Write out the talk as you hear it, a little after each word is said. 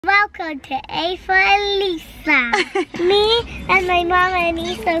Welcome to A for Aleesa. Me and my mom and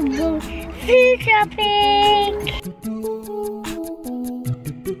Aleesa go food shopping.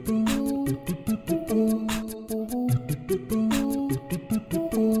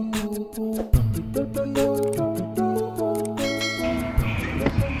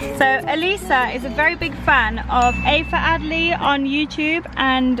 So Aleesa is a very big fan of A for Adley on YouTube,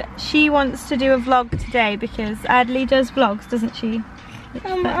 and she wants to do a vlog today because Adley does vlogs, doesn't she?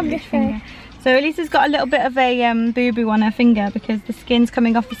 On this finger. So Aleesa's got a little bit of a boo-boo on her finger because the skin's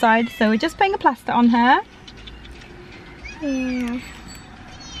coming off the side, so we're just putting a plaster on her. Yeah.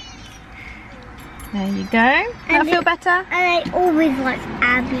 There you go. That feel better? And I always watch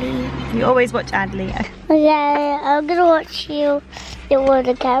Adley. You always watch Adley. Okay, I'm gonna watch you with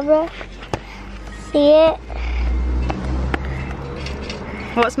the camera. See it?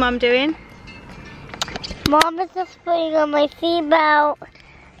 What's Mum doing? Mom is just putting on my seatbelt.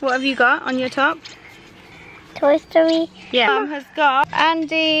 What have you got on your top? Toy Story. Yeah. Mum has got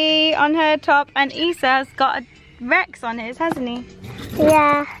Andy on her top, and Isa's got a Rex on his, hasn't he?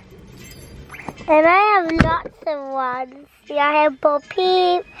 Yeah. And I have lots of ones. Yeah, I have Bo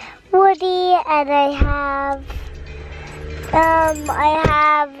Peep, Woody, and I have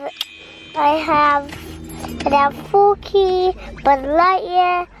Forky, Buzz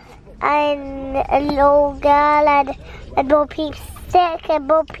Lightyear, and a little girl, and Bo Peep stick, and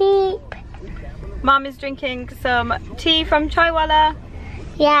Bo Peep. Mum is drinking some tea from Chaiwala.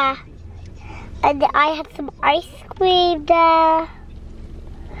 Yeah. And I had some ice cream there.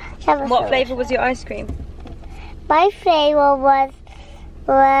 What flavour was your ice cream? My flavour was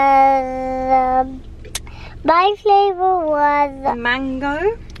Mango. My flavour was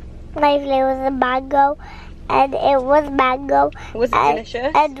a mango, and it was mango. Was it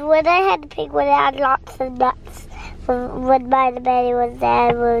delicious? And when I had the pink one, it had lots of nuts. When my belly was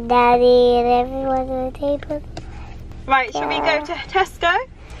there with Daddy and everyone on the table. Right, shall we go to Tesco?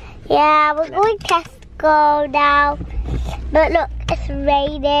 Yeah, we're going to Tesco now. But look, it's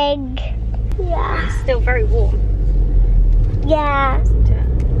raining. Yeah. It's still very warm. Yeah. Isn't it?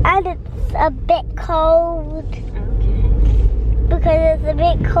 And it's a bit cold. Okay. Because it's a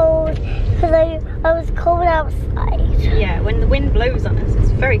bit cold. Because I was cold outside. Yeah, when the wind blows on us, it's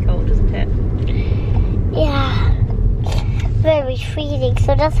very cold, isn't it? Yeah. Very freezing.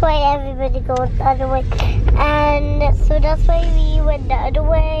 So that's why everybody goes the other way. And so that's why we went the other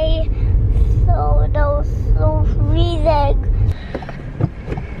way. So that was so freezing.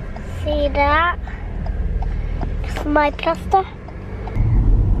 See that? It's my plaster.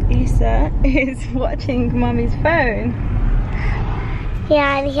 Isa is watching Mummy's phone.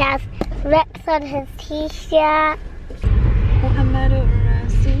 Yeah, and he has Rex on his t-shirt. Muhammadur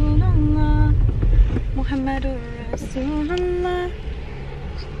Rasulullah. Muhammadur Rasulullah.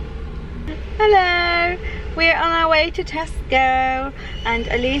 Hello. We're on our way to Tesco, and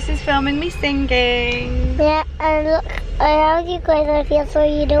Aleesa's filming me singing. Yeah, and look, I have you guys on here so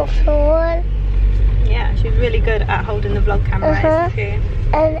you don't fall. Yeah, she's really good at holding the vlog camera, isn't she?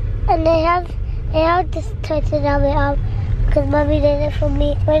 And I have this tightened on my arm because Mummy did it for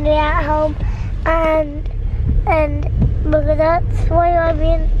me when we were at home, and because that's why I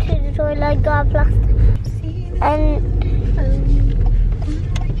went to the toilet and got a plaster. And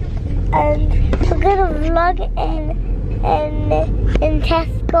we're gonna vlog in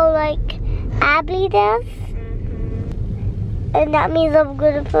Tesco like Abby does, and that means I'm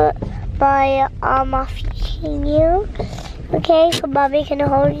gonna put my arm off you, okay? So Mommy can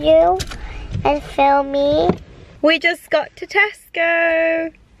hold you and film me. We just got to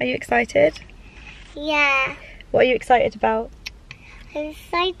Tesco. Are you excited? Yeah. What are you excited about? I'm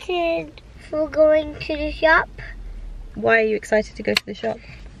excited for going to the shop. Why are you excited to go to the shop?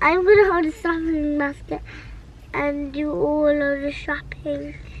 I'm gonna hold a shopping basket and do all of the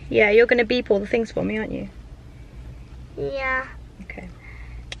shopping. Yeah, you're gonna beep all the things for me, aren't you? Yeah. Okay.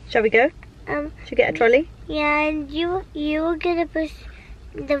 Shall we go? Should we get a trolley? Yeah, and you're gonna push,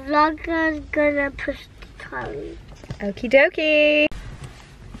 the vlogger's gonna push the trolley. Okie dokie.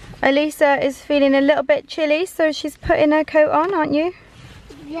 Aleesa is feeling a little bit chilly, so she's putting her coat on, aren't you?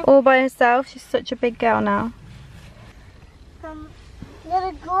 Yep. All by herself. She's such a big girl now. I'm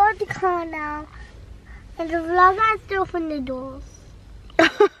gonna go in the car now, and the vlogger has to open the doors.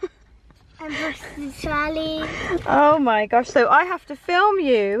 And push the trolley. Oh my gosh, so I have to film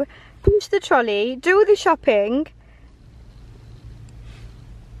you, push the trolley, do all the shopping,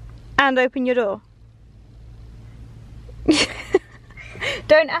 and open your door.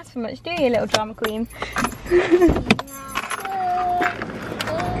 Don't ask for much, do you, little drama queen?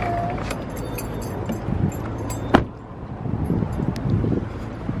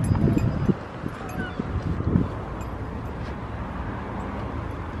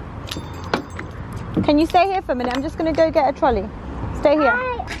 Can you stay here for a minute? I'm just going to go get a trolley. Stay here.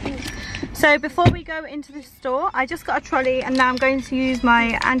 So before we go into the store, I just got a trolley and now I'm going to use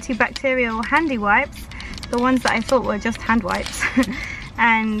my antibacterial handy wipes, the ones that I thought were just hand wipes.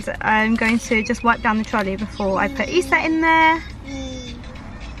 And I'm going to just wipe down the trolley before I put Aleesa in there.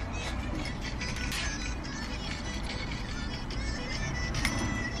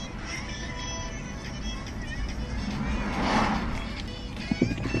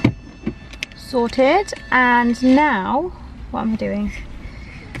 Sorted, and now what am I doing?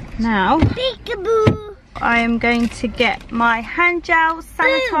 Now Peekaboo. I am going to get my hand gel,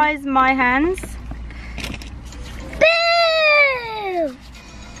 sanitize my hands. Boo!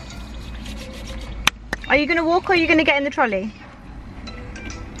 Are you gonna walk or are you gonna get in the trolley?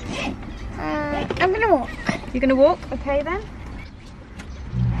 I'm gonna walk. You're gonna walk? Okay then.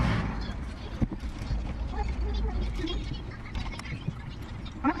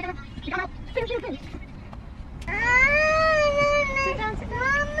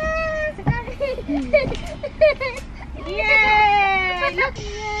 Yay! Look.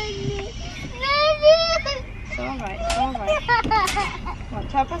 It's alright, it's alright. Come on,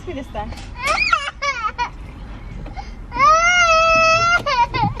 try pass me this then.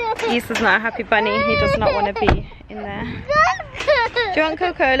 Aleesa's not a happy bunny, he does not want to be in there. Do you want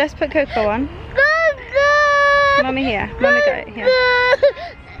Coco? Let's put Coco on. Mummy here, Mummy got it here.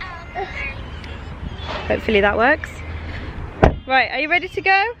 Hopefully that works. Right, are you ready to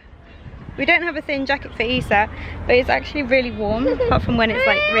go? We don't have a thin jacket for Aleesa, but it's actually really warm, apart from when it's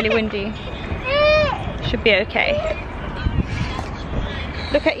like really windy. Should be okay.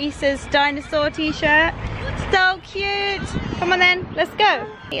 Look at Aleesa's dinosaur t-shirt. So cute. Come on then, let's go.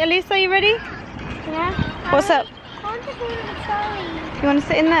 Aleesa, are you ready? Yeah. What's up? I want to go to the trolley. You want to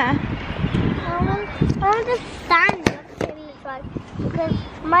sit in there? I want to stand up in the trolley because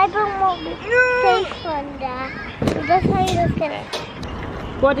my bum won't be safe on there. So that's how you look at it.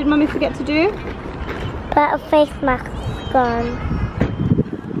 What did Mummy forget to do? Put a face mask on.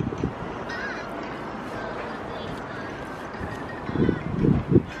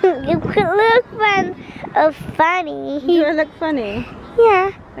 You could look funny. Do I look funny?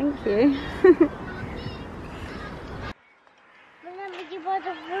 Yeah. Thank you. Remember you bought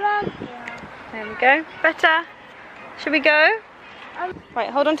a vlog. There we go. Better. Should we go? Right,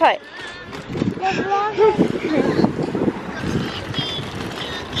 hold on tight. The vlog.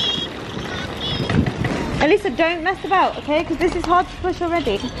 Aleesa, don't mess about, okay? Because this is hard to push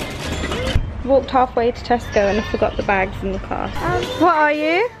already. Walked halfway to TESCO and I forgot the bags in the car. What are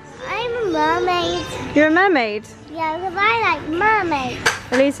you? I'm a mermaid. You're a mermaid? Yeah, because I like mermaids.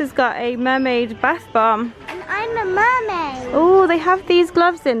 Aleesa's got a mermaid bath bomb. And I'm a mermaid. Oh, they have these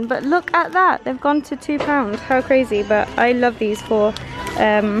gloves in, but look at that. They've gone to £2. How crazy, but I love these for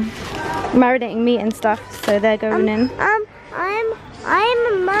marinating meat and stuff, so they're going in. I'm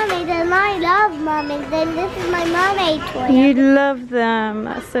a mermaid and I love mermaids, and this is my mermaid toy. You love them.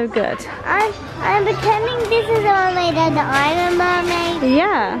 That's so good. I'm pretending this is a mermaid and I'm a mermaid.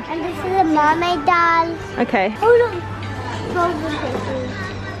 Yeah. And this is a mermaid doll. Okay. Oh look, frozen cookies.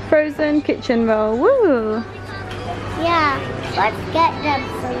 Frozen kitchen roll. Woo. Yeah, let's get them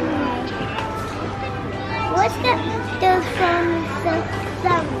someday. Let's get those from the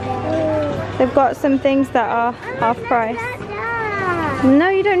someday. They've got some things that are half price. No,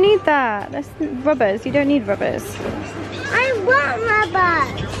 you don't need that. That's rubbers. You don't need rubbers. I want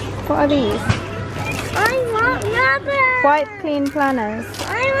rubbers. What are these? I want rubbers. White clean planners.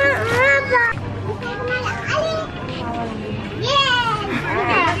 I want rubbers.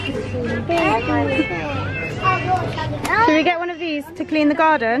 Yeah. Should we get one of these to clean the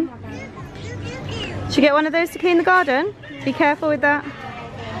garden? Should we get one of those to clean the garden? Be careful with that.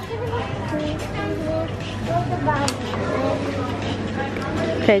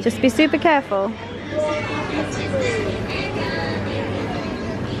 Okay, just be super careful.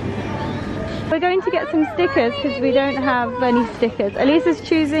 We're going to get some stickers because we don't have any stickers. Aleesa's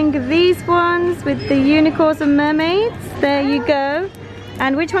choosing these ones with the unicorns and mermaids. There you go.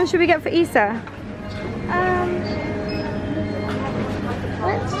 And which one should we get for Aleesa?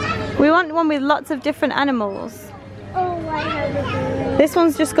 We want one with lots of different animals. Oh, I have it. This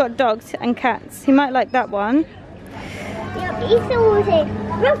one's just got dogs and cats. He might like that one. Yeah, Aleesa will say,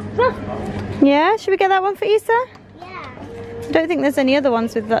 ruff, ruff. Yeah, should we get that one for Aleesa? Yeah. I don't think there's any other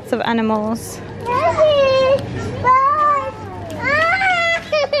ones with lots of animals.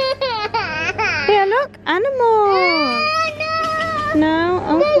 Here, look, animals. No?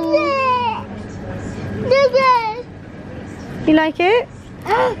 Oh. You like it?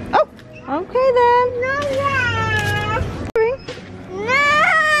 Oh, okay then.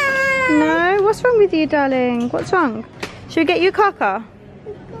 No. What's wrong with you, darling? What's wrong? Should we get you a car?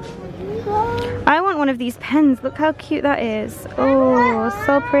 I want one of these pens. Look how cute that is. Oh,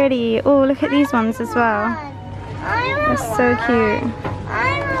 so pretty. Oh, look at these ones as well. They're so cute.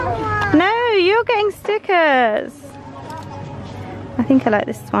 No, you're getting stickers. I think I like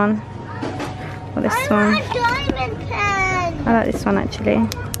this one. Or this one. I like this one actually.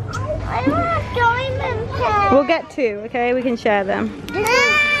 I want a diamond pen. We'll get two, okay? We can share them.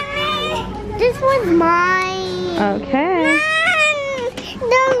 This one's mine. Okay.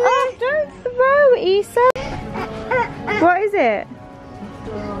 No, oh, don't throw, Issa. What is it?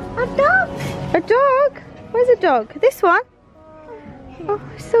 A dog. A dog? Where's a dog? This one? Oh,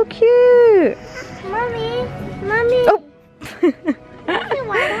 so cute. Mommy. Oh.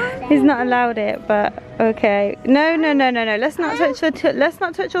 He's not allowed it, but okay. No. Let's not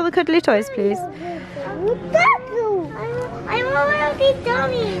touch all the cuddly toys, please. I want one of these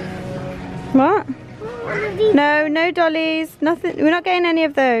dollies. What? No dollies. Nothing. We're not getting any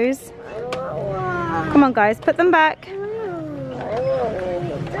of those. Come on, guys. Put them back. I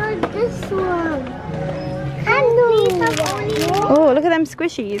want this one. Oh, look at them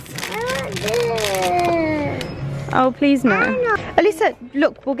squishies. I want this. Oh, please no. Aleesa,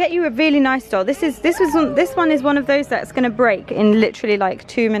 look, we'll get you a really nice doll. This one is one of those that's gonna break in literally like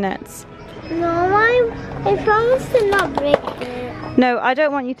 2 minutes. No, I promise to not break it. No, I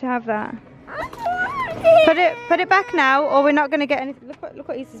don't want you to have that. Put it back now, or we're not gonna get anything. Look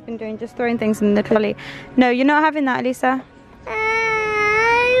what Issa's been doing, just throwing things in the trolley. No, you're not having that, Aleesa.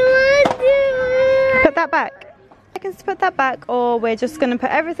 I want to. Put that back. I can put that back, or we're just gonna put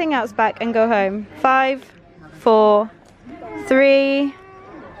everything else back and go home. 5, 4, 3.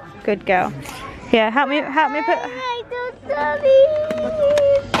 Good girl. Here, help me put.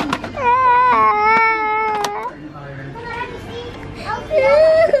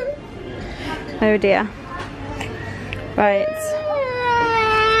 Oh dear. Right.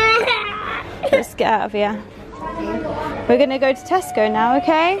 Let's get out of here. We're gonna go to TESCO now,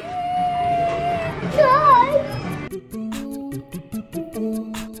 okay?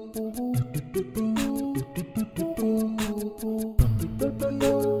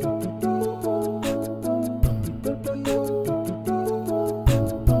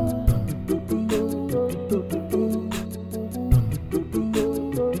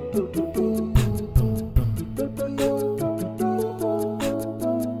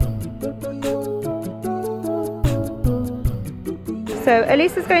 So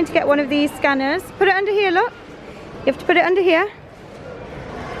Aleesa's going to get one of these scanners. Put it under here, look. You have to put it under here.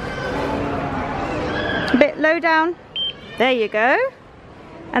 A bit low down. There you go.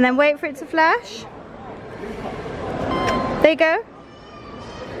 And then wait for it to flash. There you go.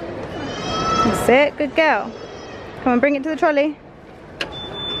 That's it, good girl. Come on, bring it to the trolley.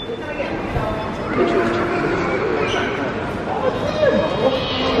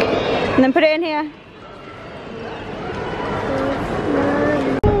 And then put it in here.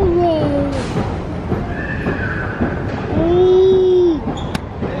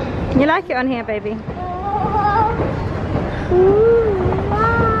 You like it on here, baby?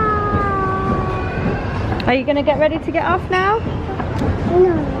 Are you going to get ready to get off now?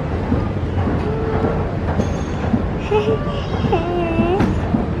 No.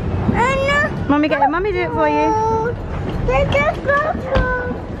 Mommy do it for you.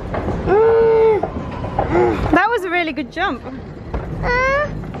 That was a really good jump.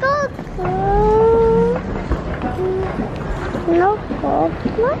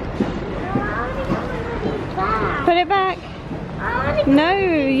 Put it back. No,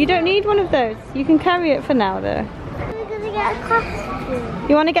 you don't need one of those. You can carry it for now though. We're gonna get a costume.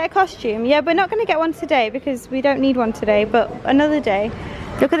 You want to get a costume? Yeah, we're not going to get one today because we don't need one today, but another day.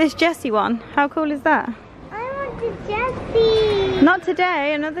 Look at this Jessie one. How cool is that? I want the Jessie. Not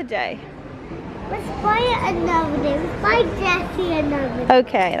today, another day. Let's buy it another day. Let's buy Jessie another day.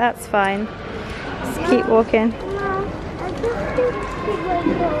 Okay, that's fine. Let's keep walking.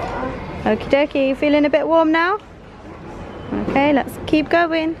 Okie dokie, you feeling a bit warm now? Okay, let's keep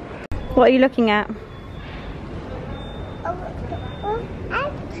going. What are you looking at?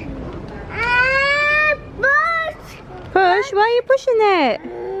 Push? Why are you pushing it?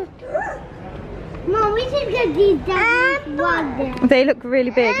 Mom, we should get these down. They look really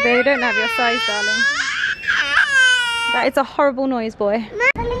big. They don't have your size, darling. That is a horrible noise, boy.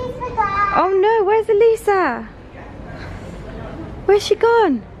 Oh no, where's Aleesa? Where's she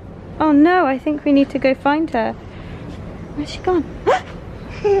gone? Oh no, I think we need to go find her. Where's she gone?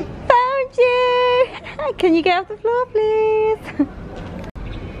 Found you! Can you get off the floor, please?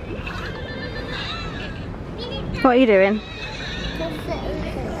 What are you doing?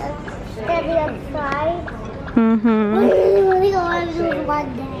 steady outside. Mm-hmm. I really want to go on this one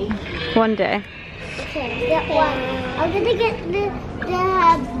day. One day. Okay, get one. I'm gonna get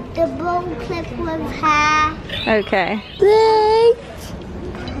the bone clip with hair. Okay. Red.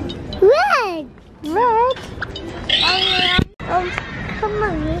 Red. Red. Come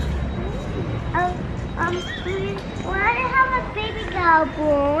on. When I have a baby girl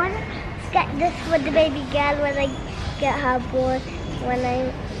born, let's get this for the baby girl when I get her born.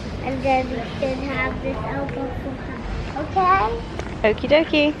 And then we can have this elbow for her. Okay? Okie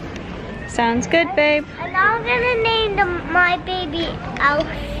dokie. Sounds good, babe. And I'm gonna name my baby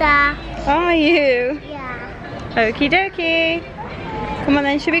Aleesa. Are you? Yeah. Okie dokie. Come on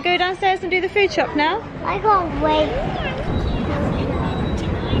then, should we go downstairs and do the food shop now? I can't wait.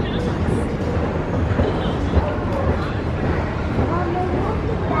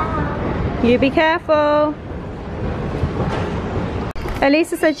 You be careful.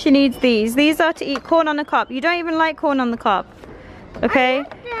 Aleesa said she needs these. These are to eat corn on the cob. You don't even like corn on the cob. Okay?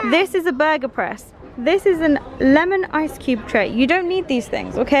 This is a burger press. This is a lemon ice cube tray. You don't need these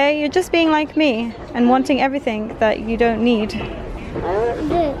things, okay? You're just being like me and wanting everything that you don't need. I want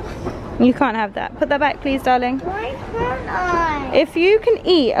this. You can't have that. Put that back, please, darling. Why can't I? If you can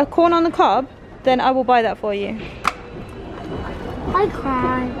eat a corn on the cob, then I will buy that for you. I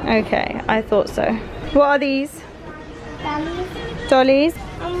can't. Okay, I thought so. What are these? Dollies. Dollies?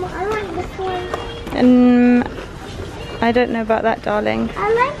 I like this one. I don't know about that, darling.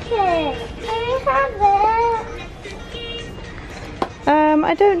 I like it. Can I have it?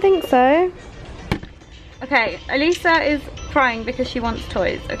 I don't think so. Okay, Aleesa is crying because she wants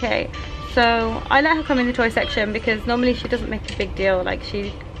toys, okay? So I let her come in the toy section because normally she doesn't make a big deal, like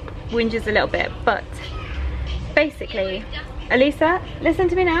she whinges a little bit, but basically, Aleesa, listen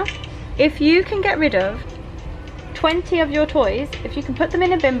to me now. If you can get rid of 20 of your toys, if you can put them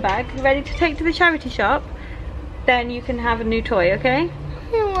in a bin bag, ready to take to the charity shop, then you can have a new toy, okay?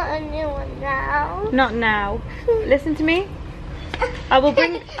 I want a new one now. Not now. Listen to me. I'll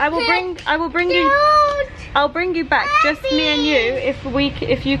bring you back, just me and you,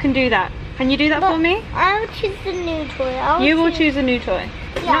 if you can do that. Can you do that for me? I'll choose a new toy. You will choose a new toy.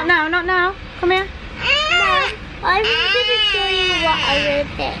 Yeah. Not now, not now. Come here. No, I'm gonna show you what I'm gonna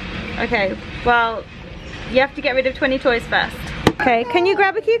pick. Okay, well, you have to get rid of 20 toys first. Okay, can you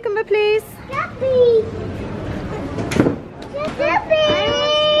grab a cucumber, please? Yuppie!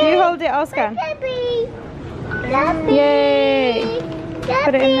 Yuppie! You hold it, I'll scan. Yuppie! Yuppie! Yay!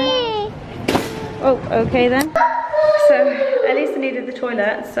 Put it in there. Oh, okay then. So, Aleesa needed the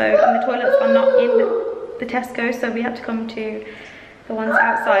toilet, and the toilets are not in the TESCO, so we had to come to the ones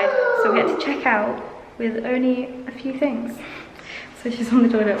outside. So we had to check out with only a few things. So she's on the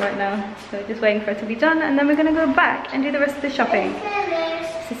toilet right now, so just waiting for it to be done, and then we're gonna go back and do the rest of the shopping.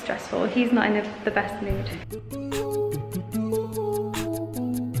 This is stressful. He's not in the best mood.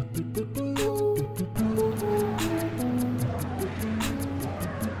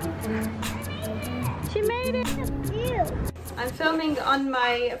 She made it! I'm filming on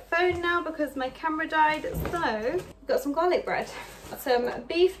my phone now because my camera died, so I've got some garlic bread. Got some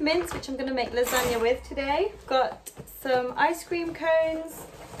beef mince, which I'm going to make lasagna with today. Got some ice cream cones.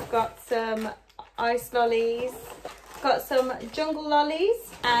 Got some ice lollies. Got some jungle lollies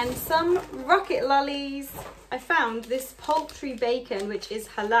and some rocket lollies. I found this poultry bacon, which is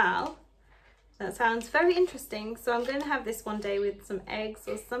halal. That sounds very interesting, so I'm going to have this one day with some eggs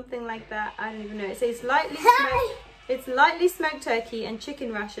or something like that. I don't even know. It says lightly smoked turkey and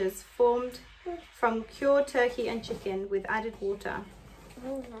chicken rashers formed from cured turkey and chicken with added water.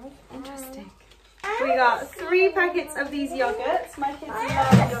 Oh, nice. Interesting. We got 3 packets of these yogurts. My kids love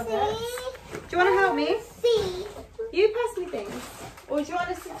yogurts. Do you want to help me? You pass me things. Or do you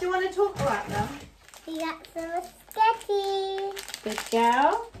want to talk about them? We got some spaghetti. Good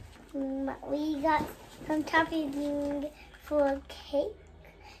girl. We got some topping for cake.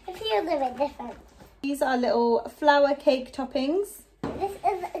 It feels a bit different. These are little flour cake toppings. This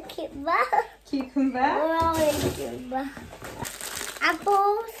is a cucumber. Cucumber. Rolling cucumber.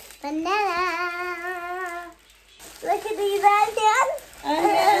 Apples. Banana. Look at these onions.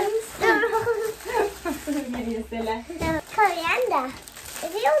 Onions. Coriander. It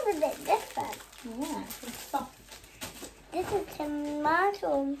feels a bit different. Yeah, it's soft. This is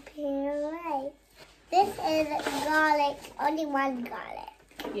tomato puree. This is garlic. Only one garlic.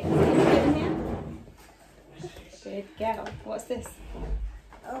 Yes, good in here. Good girl. What's this?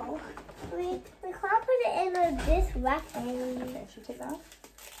 Oh, we can't put it in this wrapping. Okay, should we take that off?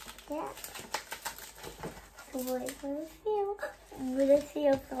 Yeah. So what it's gonna feel? Will it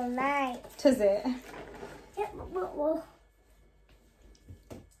feel so nice? Does it? Yeah, but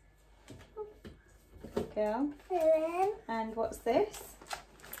Good girl. And And what's this?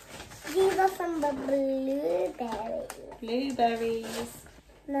 these are some blueberries. Blueberries.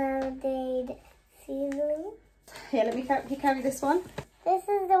 Marinated seasoning. Here, let me carry this one. This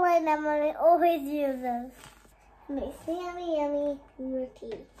is the one that Mommy always uses. Makes yummy, yummy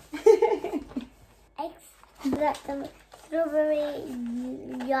roti. Eggs. We got some strawberry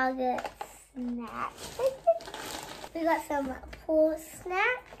yogurt snacks. We got some pool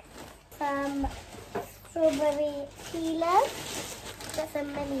snacks. Some strawberry peelers. Got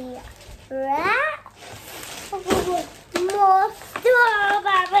some mini wraps. More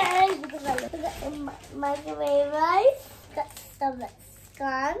strawberries. We got some microwave rice. Got some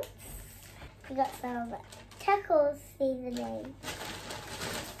scones. We got some taco seasoning.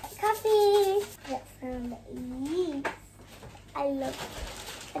 Coffee. We got some yeast. I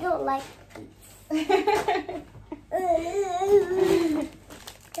don't like yeast.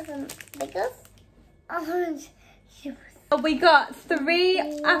 Got some pickles. Orange juice. We got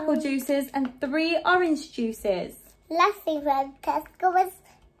 3 apple juices and 3 orange juices. Last thing from TESCO was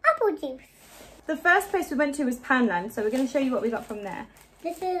apple juice. The first place we went to was POUNDLAND, so we're going to show you what we got from there.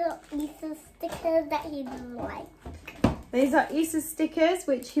 This is Aleesa's stickers that he doesn't like. These are Easter stickers,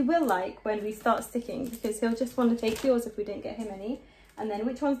 which he will like when we start sticking, because he'll just want to take yours if we didn't get him any. And then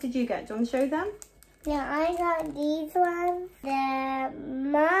which ones did you get? Do you want to show them? Yeah, I got these ones. They're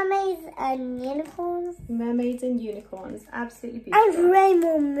mermaids and unicorns. Mermaids and unicorns. Absolutely beautiful. And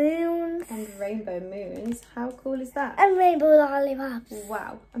rainbow moons. And rainbow moons. How cool is that? And rainbow lollipops.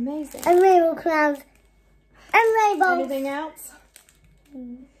 Wow, amazing. And rainbow clouds. And rainbows. Anything else?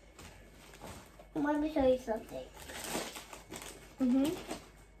 Let me show you something.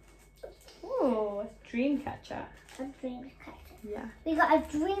 Oh, a dream catcher. A dream catcher. Yeah. We got a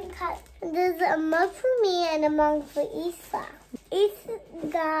dream catcher. There's a mug for me and a mug for Aleesa. Aleesa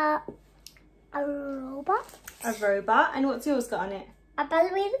got a robot. A robot. And what's yours got on it? A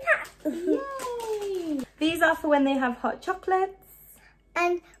ballerina cat. Yay! These are for when they have hot chocolates.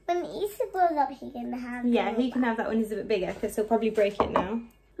 And when Aleesa grows up, he can have Yeah, he can have that when he's a bit bigger, because he'll probably break it now.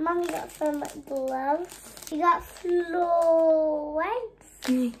 Mommy got some gloves. We got flowers.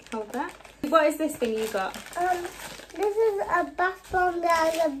 Hold that. What is this thing you got? This is a bath bomb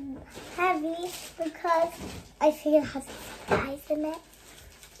that is heavy because I think it has guys in it.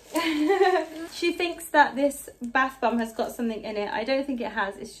 She thinks that this bath bomb has got something in it. I don't think it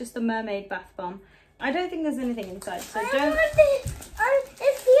has. It's just a mermaid bath bomb. I don't think there's anything inside, so don't...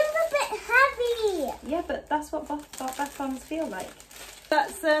 It feels a bit heavy. Yeah, but that's what bath bombs feel like. Got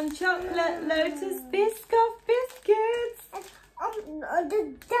some chocolate Lotus Biscoff biscuits.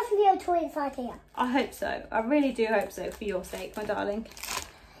 There's definitely a toy inside here. I hope so. I really do hope so, for your sake, my darling.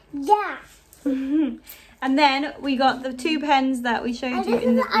 Yeah. And then we got the 2 pens that we showed you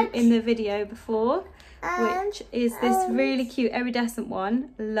in the video before, which is this really cute iridescent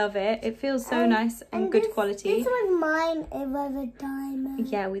one. Love it. It feels so nice and good quality. This was mine with a diamond.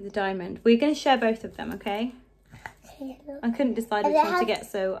 Yeah, with a diamond. We're going to share both of them, okay? I couldn't decide which one to get,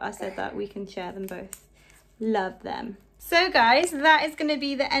 so I said that we can share them both. Love them. So guys, that is going to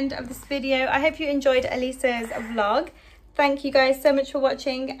be the end of this video. I hope you enjoyed Aleesa's vlog. Thank you guys so much for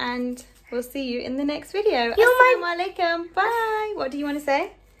watching, and we'll see you in the next video. Assalamu alaikum. Bye. What do you want to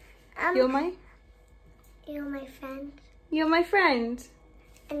say? You're my friend. You're my friend.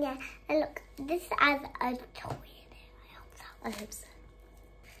 And yeah, and look, this has a toy in it. I hope so.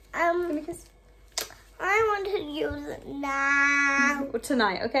 I hope so. Give me a kiss. I want to use it now.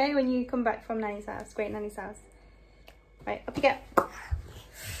 Tonight, okay? When you come back from Nanny's house, great Nanny's house. Right, up you get.